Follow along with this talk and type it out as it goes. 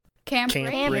Camp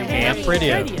Radio. Camp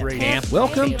Radio.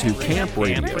 Welcome to Camp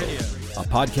Radio, a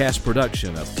podcast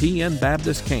production of TN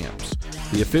Baptist Camps,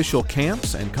 the official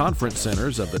camps and conference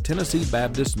centers of the Tennessee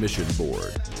Baptist Mission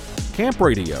Board. Camp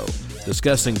Radio,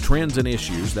 discussing trends and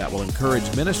issues that will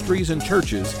encourage ministries and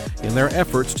churches in their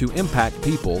efforts to impact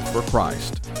people for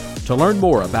Christ. To learn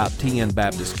more about TN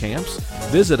Baptist Camps,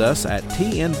 visit us at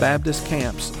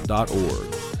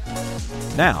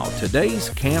tnbaptistcamps.org. Now, today's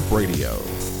Camp Radio.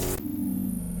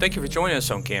 Thank you for joining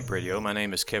us on Camp Radio. My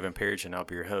name is Kevin Parrish, and I'll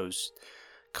be your host.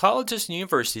 Colleges and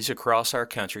universities across our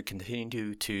country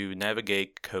continue to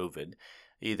navigate COVID,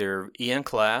 either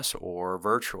in-class or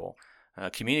virtual.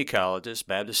 Community colleges,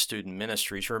 Baptist student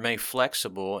ministries remain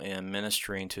flexible in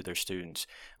ministering to their students.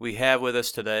 We have with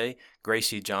us today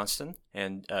Gracie Johnston,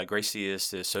 and Gracie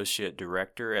is the Associate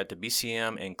Director at the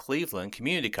BCM in Cleveland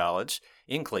Community College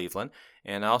in Cleveland,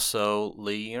 and also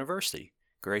Lee University.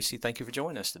 Gracie, thank you for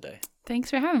joining us today.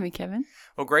 Thanks for having me, Kevin.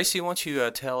 Well, Gracie, why don't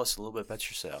you tell us a little bit about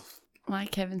yourself?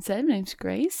 Like Kevin said, my name's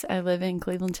Grace. I live in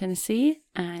Cleveland, Tennessee.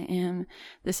 I am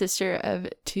the sister of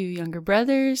two younger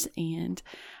brothers, and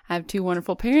I have two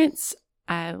wonderful parents.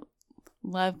 I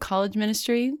love college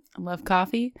ministry. I love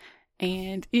coffee,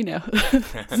 and,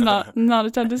 it's not a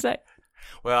ton to say.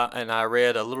 Well, and I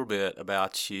read a little bit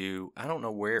about you. I don't know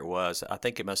where it was. I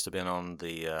think it must have been on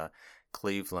the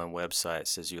Cleveland website. It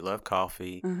says you love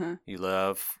coffee, you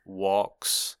love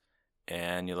walks,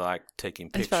 and you like taking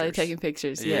pictures. It's probably taking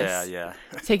pictures, yes. Yeah.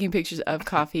 Taking pictures of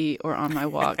coffee or on my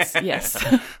walks, yes.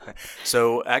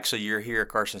 So actually you're here at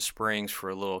Carson Springs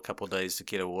for a couple of days to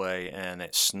get away, and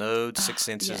it snowed 6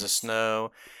 inches of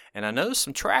snow. And I noticed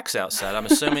some tracks outside. I'm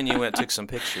assuming you went and took some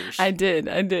pictures. I did.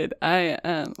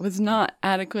 I was not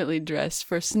adequately dressed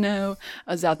for snow.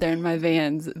 I was out there in my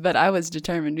Vans, but I was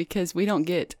determined because we don't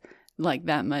get like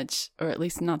that much, or at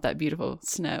least not that beautiful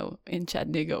snow in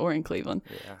Chattanooga or in Cleveland.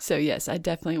 Yeah. So yes, I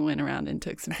definitely went around and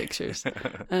took some pictures.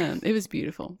 It was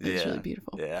beautiful. It was really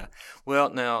beautiful. Yeah.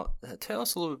 Well, now tell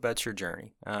us a little bit about your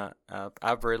journey.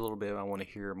 I've read a little bit. I want to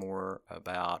hear more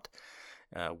about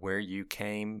where you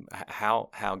came,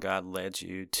 how God led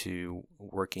you to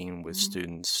working with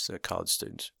students, college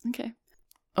students. Okay.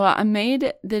 Well, I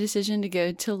made the decision to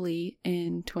go to Lee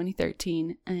in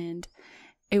 2013, and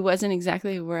it wasn't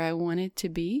exactly where I wanted to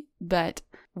be, but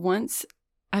once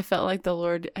I felt like the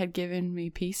Lord had given me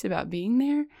peace about being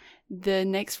there, the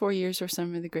next 4 years were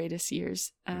some of the greatest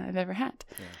years I've ever had.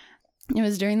 Yeah. It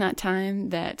was during that time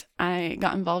that I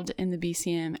got involved in the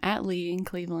BCM at Lee in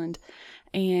Cleveland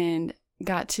and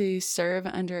got to serve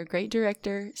under a great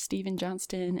director, Stephen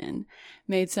Johnston, and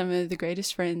made some of the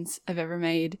greatest friends I've ever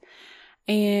made.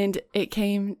 And it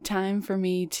came time for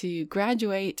me to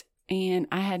graduate, and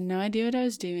I had no idea what I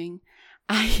was doing.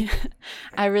 I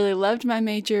really loved my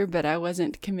major, but I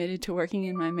wasn't committed to working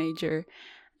in my major,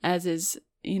 as is,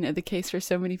 the case for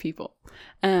so many people.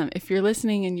 If you're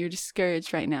listening and you're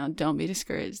discouraged right now, don't be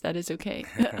discouraged. That is okay.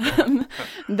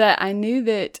 But I knew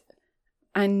that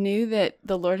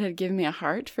the Lord had given me a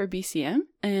heart for BCM,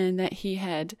 and that He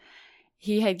had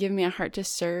given me a heart to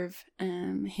serve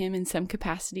Him in some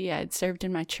capacity. I had served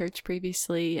in my church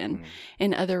previously and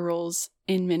in other roles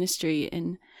in ministry.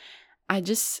 And I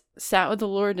just sat with the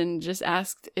Lord and just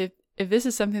asked if this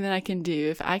is something that I can do,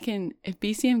 if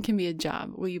BCM can be a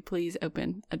job, will you please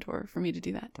open a door for me to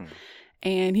do that?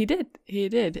 And He did.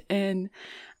 And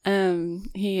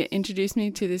He introduced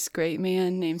me to this great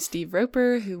man named Steve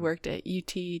Roper, who worked at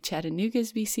UT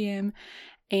Chattanooga's BCM.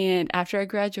 And after I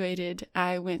graduated,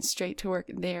 I went straight to work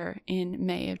there in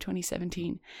May of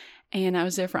 2017. And I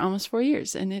was there for almost 4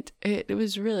 years. And it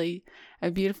was really a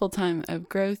beautiful time of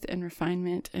growth and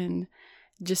refinement and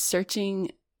just searching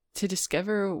to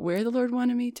discover where the Lord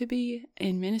wanted me to be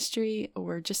in ministry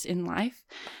or just in life.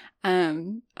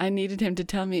 I needed Him to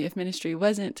tell me if ministry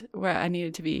wasn't where I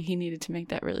needed to be. He needed to make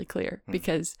that really clear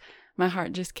because my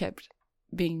heart just kept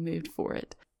being moved for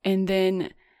it. And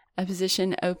then a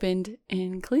position opened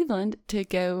in Cleveland to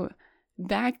go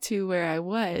back to where I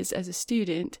was as a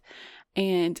student,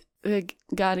 and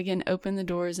God again opened the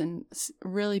doors and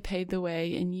really paved the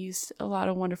way and used a lot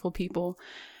of wonderful people.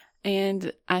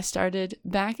 And I started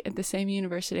back at the same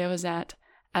university I was at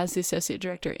as the associate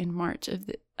director in March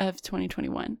of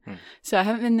 2021. So I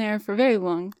haven't been there for very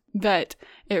long, but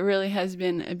it really has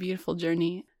been a beautiful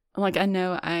journey. Like, I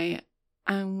know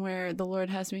I'm where the Lord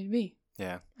has me to be.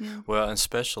 Yeah. Well, and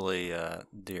especially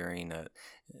during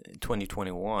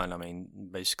 2021, I mean,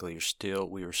 basically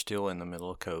we were still in the middle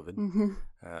of COVID,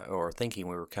 or thinking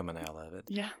we were coming out of it.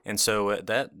 Yeah. And so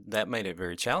that made it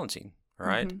very challenging,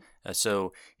 right?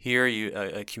 So here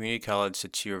a community college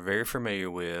that you're very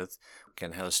familiar with,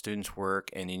 and how the students work,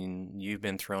 and you've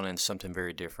been thrown in something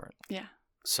very different. Yeah.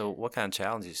 So what kind of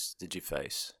challenges did you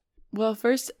face? Well,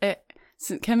 first,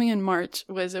 coming in March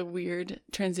was a weird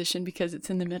transition because it's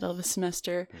in the middle of a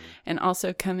semester, and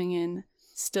also coming in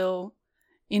still,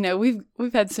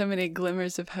 we've had so many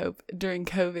glimmers of hope during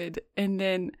COVID, and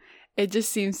then it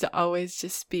just seems to always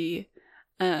just be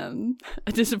a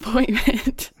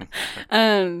disappointment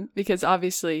because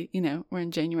obviously, we're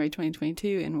in January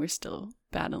 2022 and we're still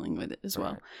battling with it as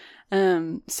well.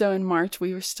 So in March,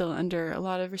 we were still under a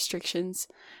lot of restrictions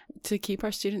to keep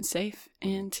our students safe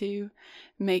and to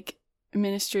make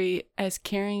ministry as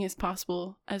caring as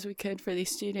possible as we could for these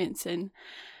students. And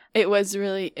it was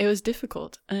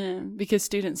difficult because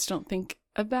students don't think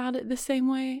about it the same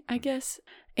way, I guess.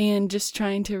 And just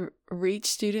trying to reach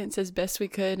students as best we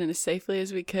could and as safely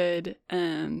as we could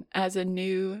as a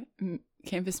new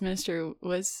campus minister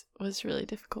was really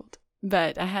difficult.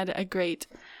 But I had a great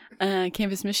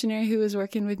campus missionary who was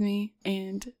working with me,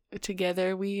 and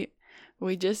together we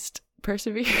just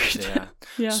persevered.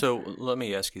 Yeah. So let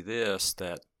me ask you this,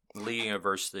 that Lee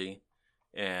University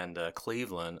and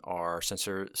Cleveland are, since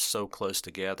they're so close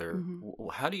together,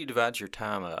 how do you divide your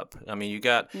time up? I mean, you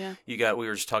got, we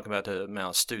were just talking about the amount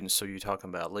of students. So you're talking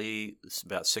about Lee, it's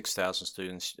about 6,000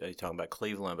 students. You're talking about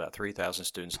Cleveland, about 3,000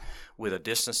 students with a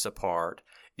distance apart.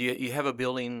 You have a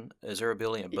building, is there a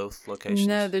building at both locations?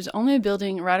 No, there's only a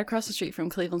building right across the street from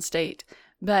Cleveland State,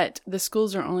 but the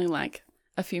schools are only like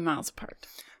a few miles apart.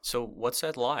 So what's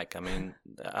that like? I mean,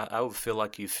 I would feel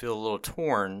like you feel a little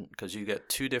torn because you got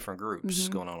two different groups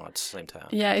going on at the same time.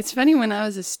 Yeah, it's funny. When I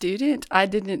was a student, I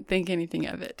didn't think anything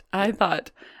of it. I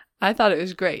thought it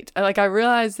was great. I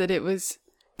realized that it was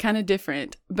kind of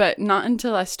different, but not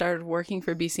until I started working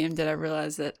for BCM did I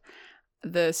realize that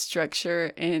the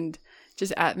structure and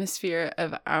just atmosphere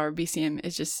of our BCM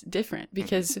is just different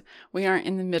because we aren't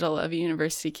in the middle of a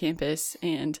university campus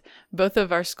and both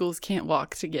of our schools can't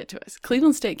walk to get to us.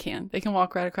 Cleveland State can. They can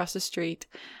walk right across the street,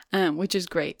 which is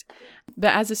great.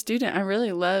 But as a student, I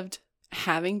really loved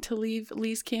having to leave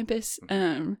Lee's campus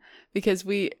because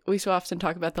we so often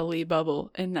talk about the Lee bubble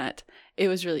and that it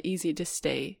was really easy to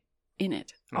stay in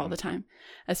it all the time,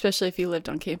 especially if you lived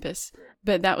on campus.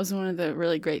 But that was one of the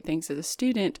really great things as a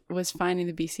student was finding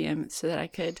the BCM so that I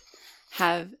could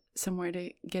have somewhere to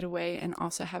get away and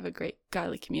also have a great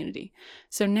godly community.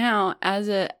 So now as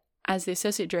the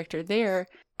associate director there,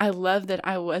 I love that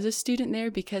I was a student there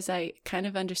because I kind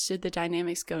of understood the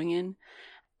dynamics going in.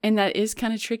 And that is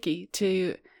kind of tricky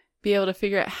to be able to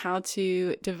figure out how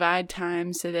to divide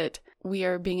time so that we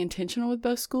are being intentional with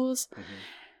both schools.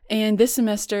 And this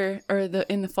semester, or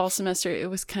in the fall semester, it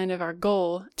was kind of our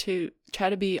goal to try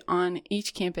to be on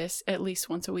each campus at least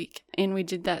once a week. And we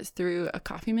did that through a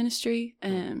coffee ministry.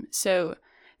 So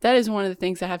that is one of the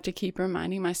things I have to keep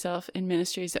reminding myself in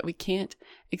ministries, that we can't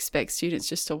expect students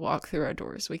just to walk through our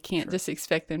doors. We can't just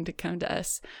expect them to come to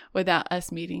us without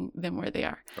us meeting them where they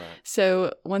are. Right.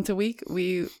 So once a week,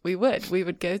 we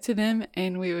would go to them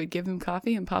and we would give them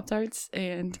coffee and Pop-Tarts,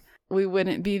 and we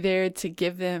wouldn't be there to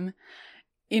give them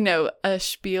a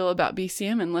spiel about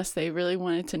BCM unless they really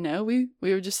wanted to know. We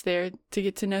were just there to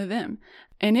get to know them.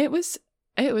 And it was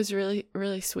really,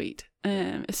 really sweet.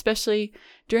 Especially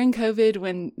during COVID,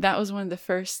 when that was one of the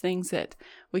first things that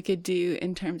we could do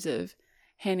in terms of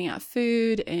handing out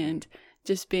food and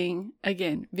just being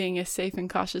as safe and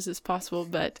cautious as possible.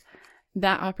 But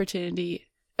that opportunity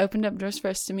opened up doors for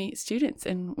us to meet students.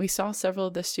 And we saw several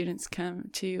of the students come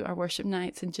to our worship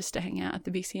nights and just to hang out at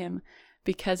the BCM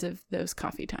because of those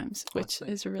coffee times, which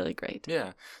is really great.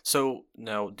 Yeah. So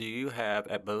now, do you have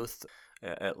at both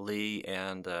at Lee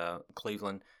and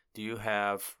Cleveland, do you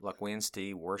have like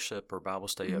Wednesday worship or Bible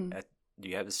study do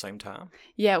you have the same time?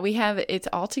 Yeah, we have it's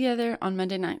all together on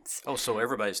Monday nights. Oh, so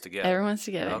everybody's together. Everyone's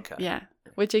together. Okay. Yeah.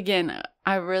 Which again,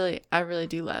 I really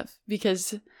do love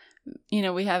because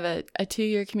we have a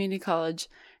 2-year community college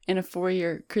and a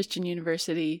 4-year Christian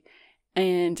university.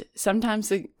 And sometimes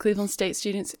the Cleveland State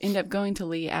students end up going to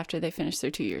Lee after they finish their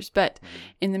 2 years. But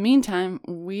in the meantime,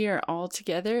 we are all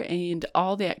together, and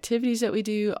all the activities that we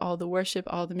do, all the worship,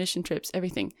 all the mission trips,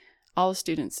 everything, all the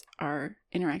students are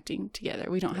interacting together.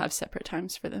 We don't have separate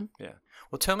times for them. Yeah.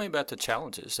 Well, tell me about the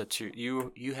challenges that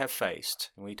you have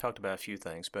faced. And we talked about a few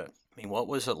things, but I mean, what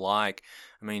was it like?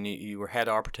 I mean, you had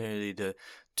the opportunity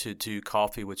to do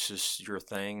coffee, which is your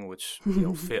thing, which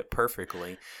fit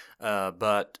perfectly.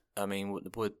 But I mean,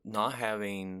 with not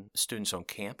having students on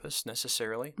campus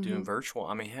necessarily, doing virtual,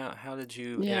 I mean, how did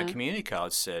you, in a community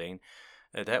college setting,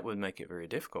 that would make it very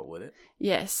difficult, would it?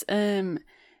 Yes.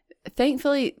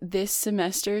 Thankfully, this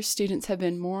semester, students have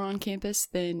been more on campus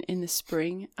than in the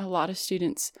spring. A lot of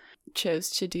students chose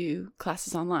to do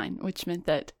classes online, which meant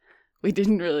that we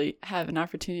didn't really have an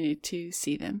opportunity to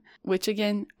see them, which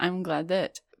again, I'm glad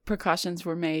that precautions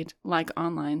were made, like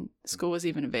online school was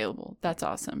even available. That's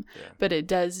awesome. Yeah. But it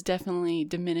does definitely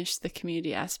diminish the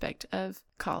community aspect of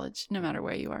college, no matter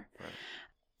where you are. Right.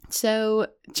 So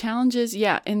challenges,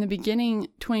 in the beginning,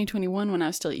 2021, when I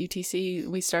was still at UTC,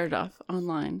 we started off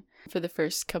online for the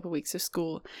first couple weeks of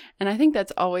school. And I think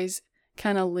that's always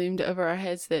kind of loomed over our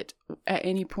heads that at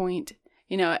any point,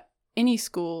 any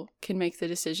school can make the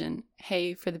decision,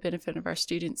 hey, for the benefit of our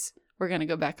students, we're going to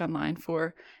go back online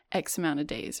for X amount of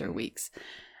days or weeks,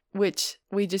 which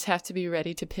we just have to be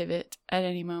ready to pivot at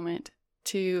any moment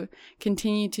to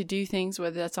continue to do things,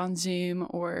 whether that's on Zoom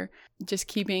or just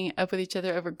keeping up with each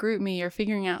other over GroupMe or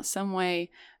figuring out some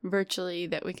way virtually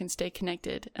that we can stay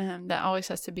connected. That always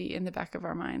has to be in the back of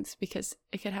our minds because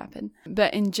it could happen.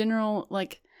 But in general,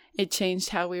 it changed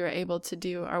how we were able to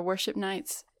do our worship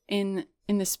nights. In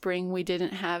the spring, we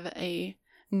didn't have a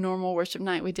normal worship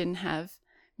night. We didn't have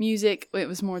music. It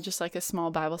was more just like a small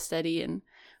Bible study, and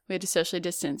we had to socially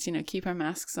distance, keep our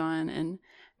masks on and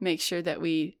make sure that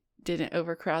we didn't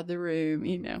overcrowd the room,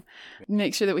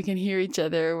 make sure that we can hear each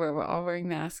other where we're all wearing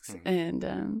masks.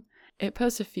 And it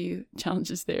posed a few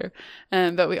challenges there.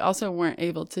 But we also weren't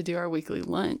able to do our weekly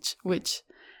lunch, which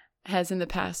has in the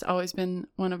past always been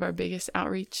one of our biggest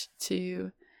outreach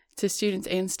to students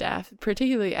and staff,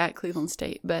 particularly at Cleveland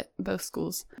State, but both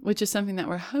schools, which is something that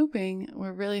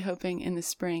we're really hoping in the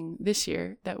spring this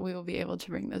year that we will be able to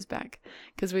bring those back,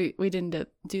 because we didn't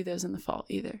do those in the fall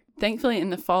either. Thankfully, in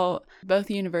the fall,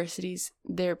 both universities,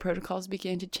 their protocols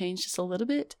began to change just a little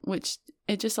bit, which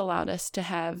it just allowed us to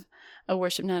have a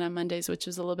worship night on Mondays, which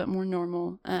was a little bit more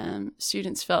normal.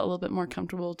 Students felt a little bit more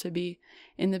comfortable to be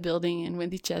in the building and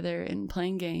with each other and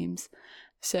playing games.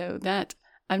 So that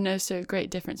I've noticed a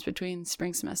great difference between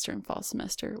spring semester and fall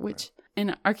semester, which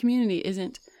in our community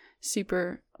isn't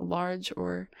super large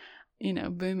or,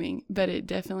 booming, but it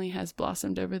definitely has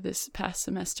blossomed over this past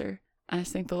semester. I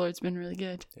just think the Lord's been really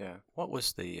good. Yeah. What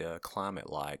was the climate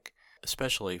like,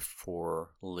 especially for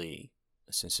Lee,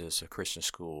 since it's a Christian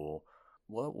school?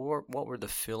 What were the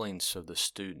feelings of the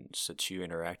students that you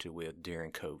interacted with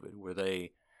during COVID? Were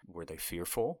they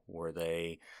fearful? Were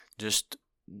they just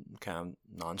kind of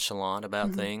nonchalant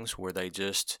about things? Did they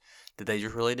just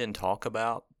really didn't talk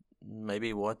about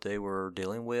maybe what they were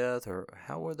dealing with, or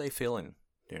how were they feeling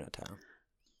during that time?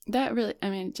 That really,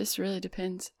 it just really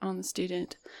depends on the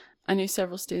student. I knew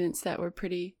several students that were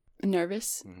pretty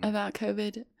nervous about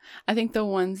COVID. I think the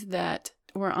ones that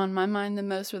were on my mind the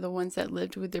most were the ones that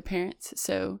lived with their parents.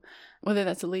 So whether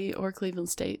that's Lee or Cleveland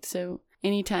State. So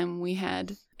anytime we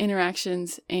had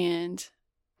interactions and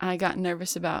I got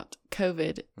nervous about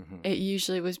COVID, it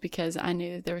usually was because I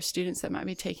knew that there were students that might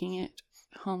be taking it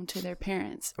home to their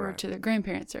parents or to their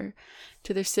grandparents or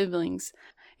to their siblings.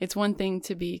 It's one thing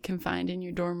to be confined in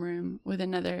your dorm room with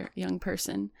another young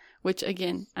person, which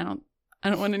again, I don't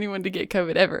want anyone to get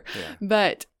COVID ever. Yeah.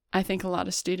 But I think a lot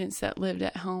of students that lived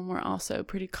at home were also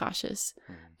pretty cautious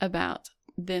about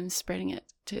them spreading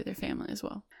it to their family as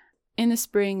well. In the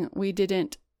spring, we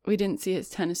didn't see a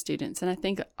ton of students. And I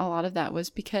think a lot of that was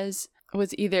because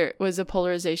it was a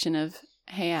polarization of,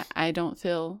 hey, I don't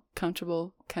feel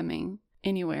comfortable coming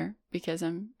anywhere because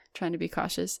I'm trying to be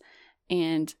cautious.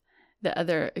 And the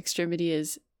other extremity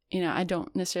is, I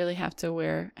don't necessarily have to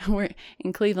wear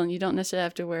in Cleveland, you don't necessarily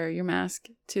have to wear your mask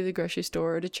to the grocery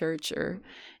store or to church or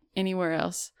anywhere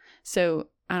else. So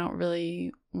I don't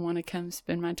really want to come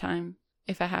spend my time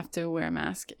if I have to wear a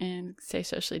mask and stay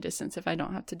socially distanced if I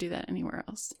don't have to do that anywhere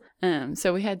else.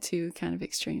 So we had two kind of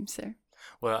extremes there.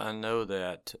 Well, I know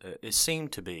that it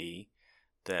seemed to be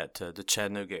that the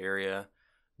Chattanooga area,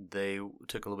 they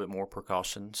took a little bit more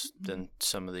precautions than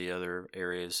some of the other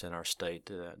areas in our state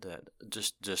that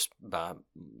just by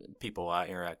people I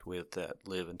interact with that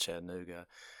live in Chattanooga.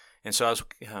 And so I was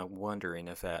kind of wondering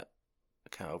if that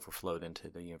kind of overflowed into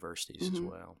the universities as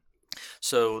well.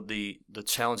 So the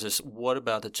challenges, what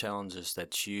about the challenges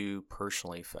that you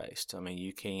personally faced?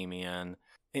 You came in,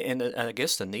 and I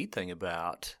guess the neat thing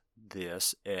about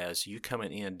this, as you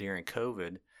coming in during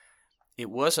COVID, it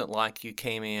wasn't like you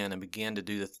came in and began to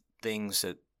do the things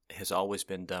that has always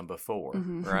been done before,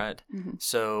 right?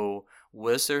 So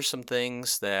was there some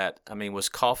things that, was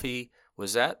coffee,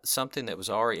 was that something that was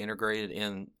already integrated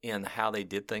in how they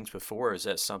did things before? Or is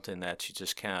that something that you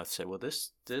just kind of said, well,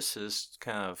 this is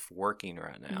kind of working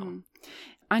right now?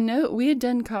 I know we had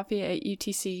done coffee at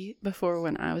UTC before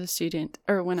when I was a student,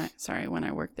 or when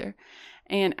I worked there.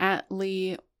 And at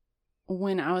Lee,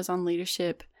 when I was on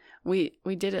leadership, we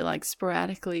did it like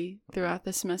sporadically throughout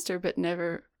the semester, but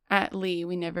never at Lee,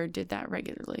 we never did that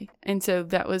regularly. And so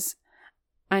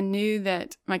I knew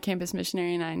that my campus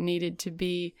missionary and I needed to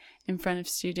be in front of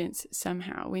students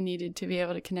somehow. We needed to be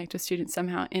able to connect with students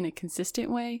somehow in a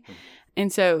consistent way.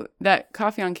 And so that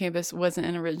coffee on campus wasn't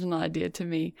an original idea to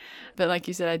me. But like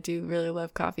you said, I do really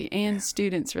love coffee, and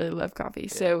students really love coffee.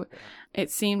 So it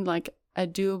seemed like a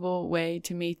doable way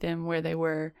to meet them where they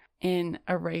were in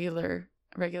a regular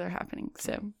happening.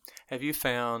 So have you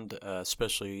found,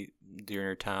 especially during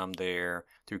your time there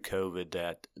through COVID,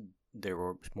 that there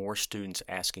were more students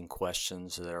asking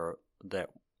questions that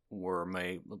were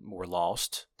more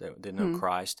lost, that didn't know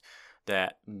Christ,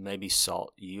 that maybe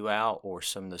sought you out or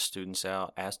some of the students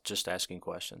out, just asking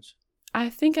questions? I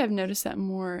think I've noticed that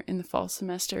more in the fall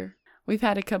semester. We've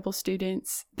had a couple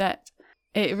students that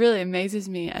it really amazes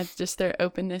me at just their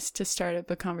openness to start up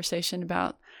a conversation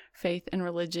about faith and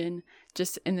religion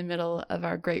just in the middle of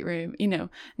our great room.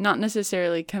 Not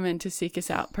necessarily coming to seek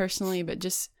us out personally, but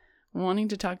just wanting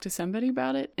to talk to somebody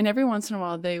about it. And every once in a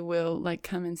while they will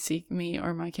come and seek me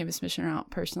or my campus missioner out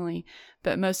personally.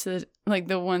 But most of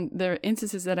the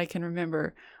instances that I can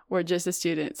remember were just a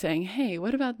student saying, "Hey,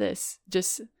 what about this?"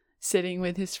 Just sitting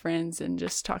with his friends and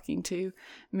just talking to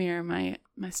me or my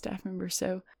staff members.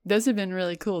 So those have been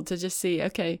really cool to just see,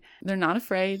 okay, they're not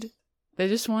afraid. They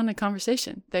just want a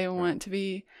conversation. They want to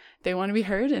be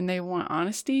heard, and they want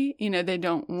honesty. They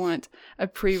don't want a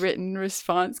pre-written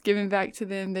response given back to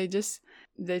them. They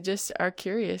just are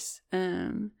curious,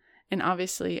 and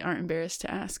obviously aren't embarrassed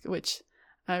to ask, which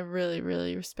I really,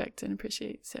 really respect and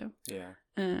appreciate. So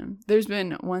there's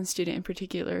been one student in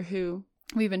particular who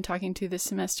we've been talking to this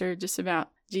semester just about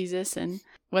Jesus and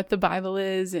what the Bible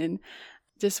is and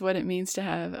just what it means to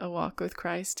have a walk with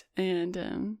Christ.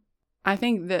 And I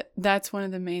think that's one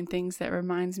of the main things that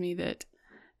reminds me that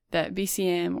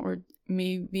BCM or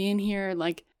me being here,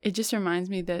 it just reminds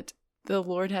me that the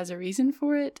Lord has a reason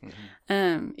for it.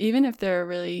 Even if there are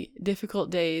really difficult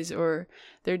days, or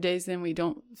there are days then we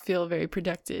don't feel very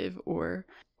productive, or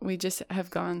we just have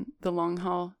gone the long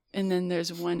haul. And then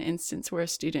there's one instance where a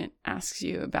student asks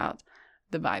you about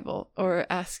the Bible or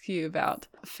asks you about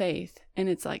faith. And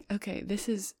it's like, okay, this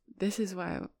is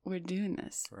why we're doing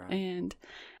this. Right. And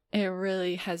it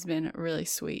really has been really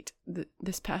sweet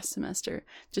this past semester.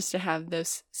 Just to have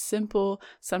those simple,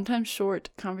 sometimes short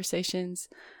conversations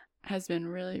has been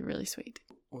really, really sweet.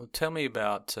 Well, tell me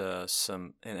about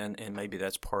some, and maybe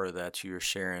that's part of that. You're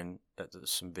sharing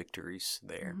some victories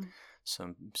there.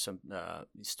 Some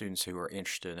students who are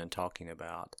interested in talking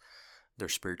about their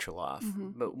spiritual life.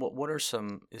 But what are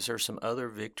is there some other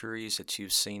victories that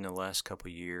you've seen the last couple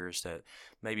of years that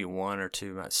maybe one or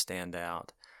two might stand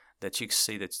out, that you can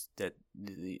see that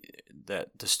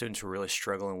the students were really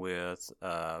struggling with,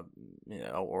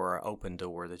 or an open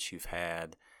door that you've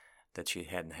had that you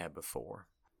hadn't had before?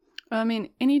 Well, I mean,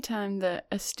 anytime that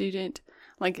a student,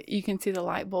 you can see the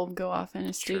light bulb go off in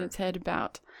a student's head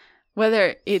about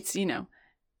whether it's,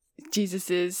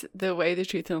 Jesus is the way, the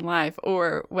truth, and life,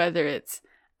 or whether it's,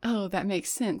 oh, that makes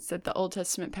sense that the Old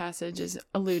Testament passage is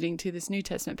alluding to this New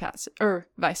Testament passage, or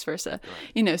vice versa.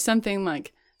 Right.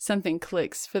 Something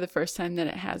clicks for the first time that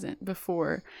it hasn't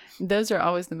before. Those are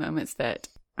always the moments that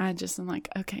I just am like,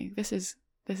 okay, this is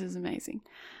amazing.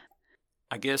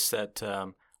 I guess that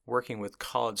working with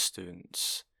college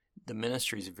students, the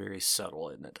ministry is very subtle,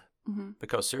 isn't it?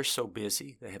 Because they're so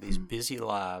busy. They have these busy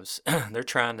lives. They're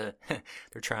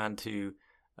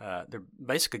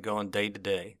basically going day to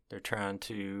day. They're trying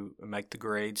to make the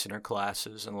grades in their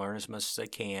classes and learn as much as they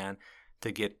can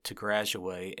to get to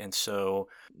graduate. And so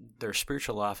their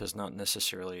spiritual life is not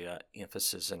necessarily an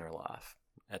emphasis in their life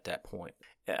at that point.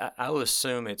 I would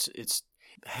assume it's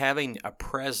having a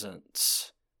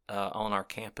presence on our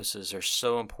campuses are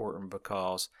so important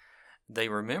because they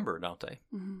remember, don't they?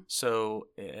 So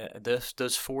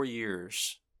those 4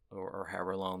 years or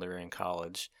however long they're in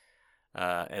college,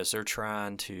 as they're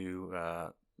trying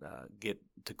to get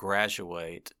to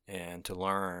graduate and to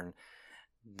learn,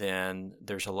 then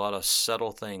there's a lot of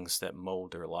subtle things that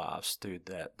mold their lives through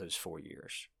those 4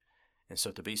 years. And so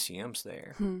if the BCM's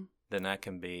there, then that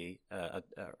can be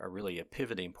really a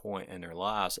pivoting point in their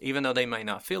lives, even though they may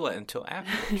not feel it until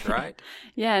afterwards, right?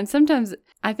 Yeah, and sometimes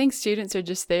I think students are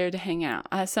just there to hang out.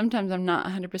 Sometimes I'm not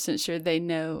 100% sure they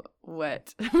know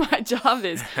what my job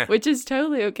is, which is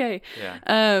totally okay.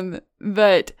 Yeah.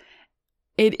 But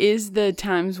it is the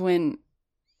times when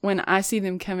I see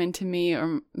them come into me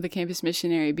or the campus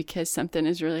missionary because something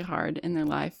is really hard in their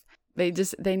life.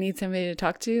 They need somebody to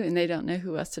talk to, and they don't know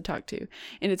who else to talk to.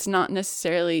 And it's not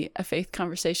necessarily a faith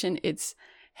conversation. It's,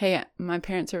 hey, my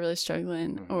parents are really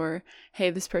struggling, Mm-hmm. or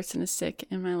hey, this person is sick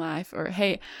in my life, or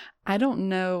hey, I don't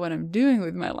know what I'm doing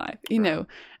with my life. You know,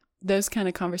 those kind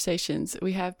of conversations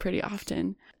we have pretty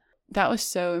often. That was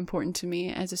so important to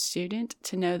me as a student,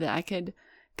 to know that I could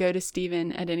go to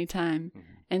Stephen at any time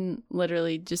and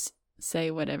literally just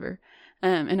say whatever.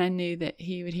 And I knew that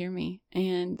he would hear me.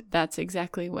 And that's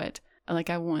exactly what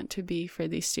I want to be for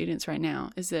these students right now,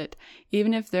 is that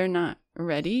even if they're not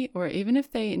ready, or even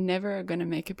if they never are going to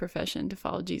make a profession to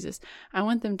follow Jesus, I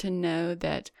want them to know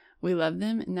that we love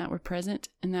them and that we're present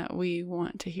and that we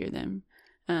want to hear them,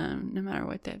 no matter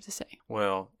what they have to say.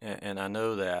 Well, and I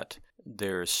know that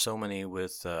there's so many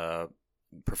with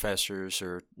professors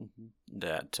or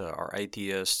that are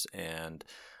atheists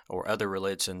or other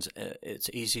religions. It's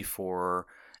easy for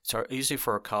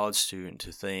a college student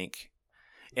to think,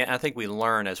 and I think we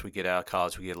learn as we get out of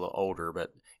college, we get a little older,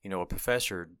 but a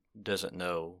professor doesn't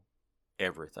know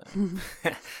everything.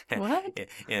 What?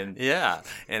 and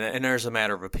there's a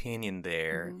matter of opinion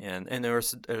there, and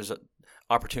there's an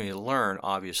opportunity to learn,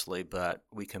 obviously, but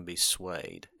we can be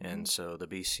swayed, and so the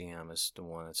BCM is the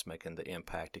one that's making the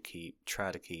impact to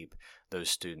try to keep those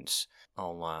students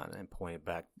online and pointed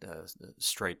back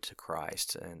straight to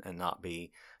Christ, and not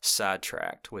be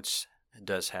sidetracked, which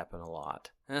does happen a lot,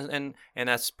 and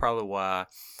that's probably why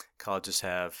colleges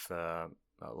have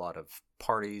a lot of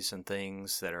parties and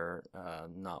things that are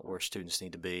not where students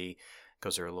need to be,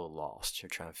 because they're a little lost. They're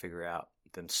trying to figure out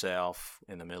themselves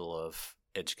in the middle of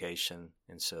education,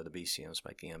 and so the BCMs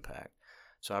make the impact.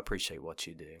 So I appreciate what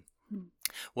you do.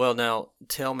 Well, now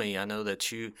tell me, I know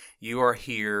that you are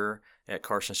here at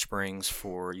Carson Springs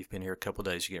you've been here a couple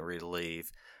of days, you're getting ready to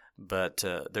leave, but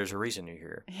there's a reason you're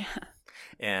here. Yeah.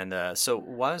 And so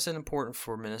why is it important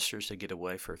for ministers to get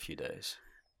away for a few days?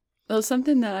 Well,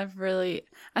 something that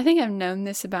I think I've known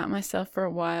this about myself for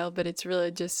a while, but it's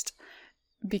really just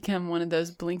become one of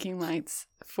those blinking lights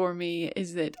for me,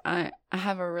 is that I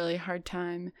have a really hard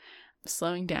time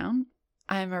slowing down.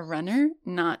 I'm a runner,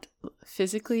 not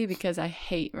physically because I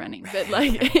hate running, but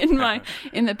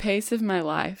in the pace of my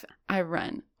life, I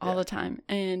run all the time,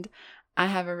 and I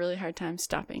have a really hard time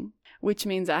stopping, which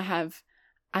means I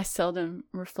seldom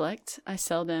reflect. I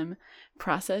seldom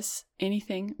process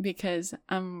anything, because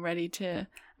I'm ready to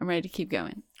keep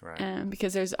going. Right.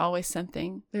 Because there's always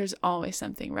something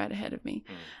right ahead of me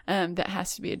that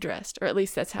has to be addressed, or at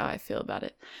least that's how I feel about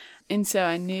it. And so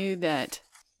I knew that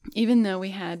even though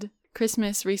we had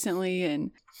Christmas recently,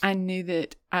 and I knew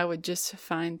that I would just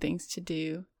find things to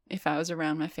do if I was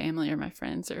around my family or my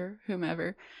friends or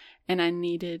whomever, and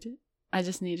I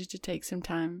just needed to take some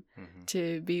time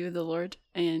to be with the Lord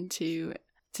and to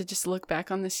just look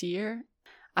back on this year.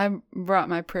 I brought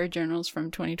my prayer journals from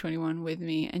 2021 with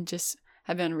me and just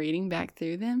have been reading back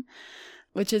through them,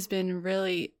 which has been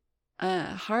really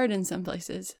hard in some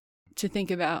places to think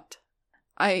about.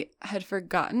 I had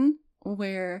forgotten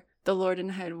where the Lord and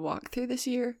I had walked through this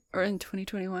year, or in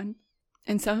 2021,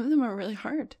 and some of them are really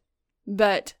hard.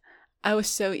 But I was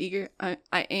so eager, I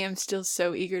am still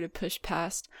so eager to push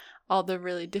past all the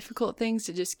really difficult things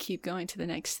to just keep going to the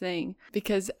next thing,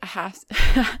 because I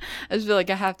just feel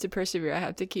like I have to persevere. I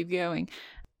have to keep going.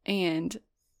 And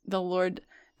the Lord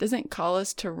doesn't call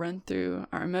us to run through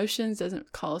our emotions,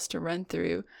 doesn't call us to run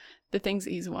through the things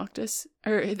that He's walked us,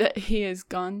 or that He has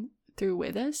gone through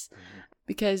with us.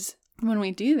 Because when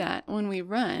we do that,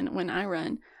 when I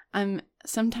run, I'm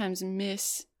sometimes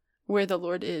miss where the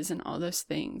Lord is in all those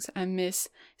things. I miss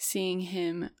seeing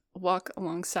Him walk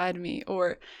alongside me,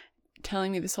 or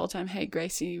telling me this whole time, hey,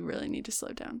 Gracie, you really need to slow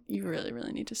down. You really,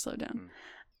 really need to slow down.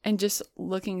 And just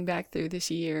looking back through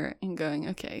this year and going,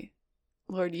 okay,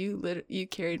 Lord, you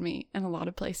carried me in a lot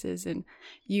of places, and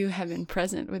you have been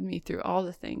present with me through all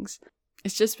the things.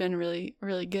 It's just been really,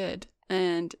 really good,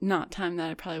 and not time that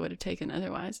I probably would have taken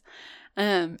otherwise.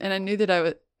 And I knew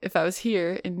that if I was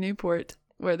here in Newport,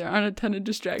 where there aren't a ton of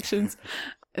distractions,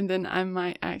 and then I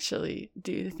might actually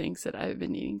do the things that I've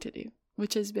been needing to do,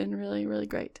 which has been really, really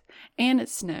great. And it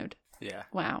snowed. Yeah.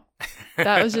 Wow.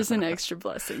 That was just an extra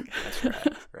blessing.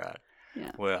 That's right.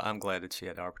 Yeah. Well, I'm glad that you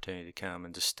had the opportunity to come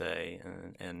and to stay,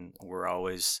 and we're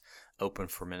always open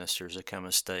for ministers to come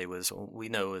and stay with us. We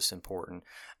know it's important.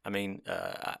 I mean,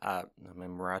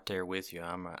 I'm right there with you.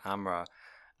 I'm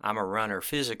a runner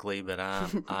physically, but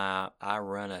I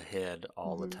run ahead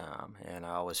all the time, and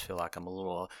I always feel like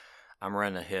I'm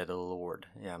running ahead of the Lord.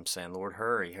 Yeah, I'm saying, Lord,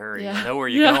 hurry. Yeah. I know where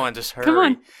you're going, just hurry. Come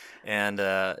on.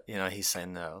 And He's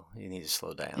saying, no, you need to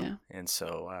slow down. Yeah. And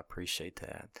so I appreciate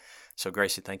that. So,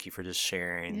 Gracie, thank you for just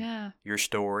sharing your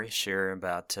story, sharing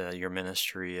about your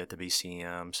ministry at the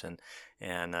BCMs,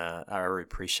 and I really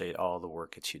appreciate all the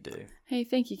work that you do. Hey,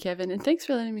 thank you, Kevin, and thanks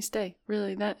for letting me stay.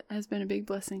 Really, that has been a big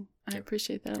blessing. I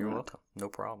appreciate that a lot. You're welcome. No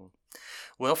problem.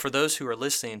 Well, for those who are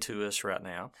listening to us right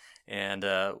now and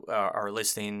are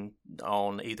listening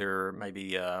on either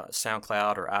maybe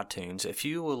SoundCloud or iTunes, if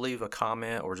you will leave a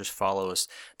comment or just follow us,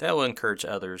 that will encourage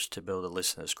others to be able to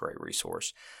listen to this great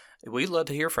resource. We'd love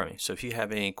to hear from you. So if you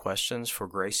have any questions for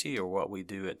Gracie or what we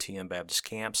do at TN Baptist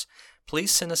Camps,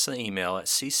 please send us an email at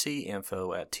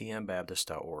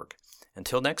ccinfo@tnbaptist.org.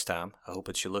 Until next time, I hope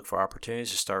that you look for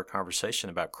opportunities to start a conversation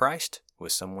about Christ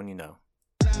with someone you know.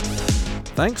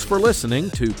 Thanks for listening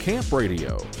to Camp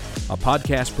Radio, a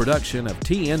podcast production of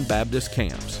TN Baptist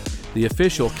Camps, the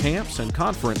official camps and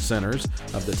conference centers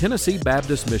of the Tennessee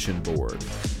Baptist Mission Board.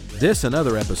 This and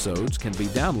other episodes can be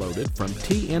downloaded from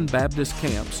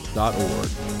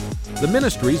tnbaptistcamps.org. The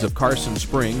ministries of Carson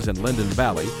Springs and Linden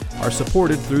Valley are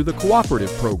supported through the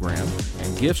Cooperative Program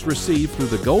and gifts received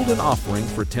through the Golden Offering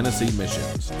for Tennessee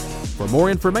Missions. For more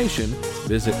information,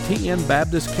 visit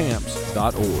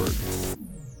tnbaptistcamps.org.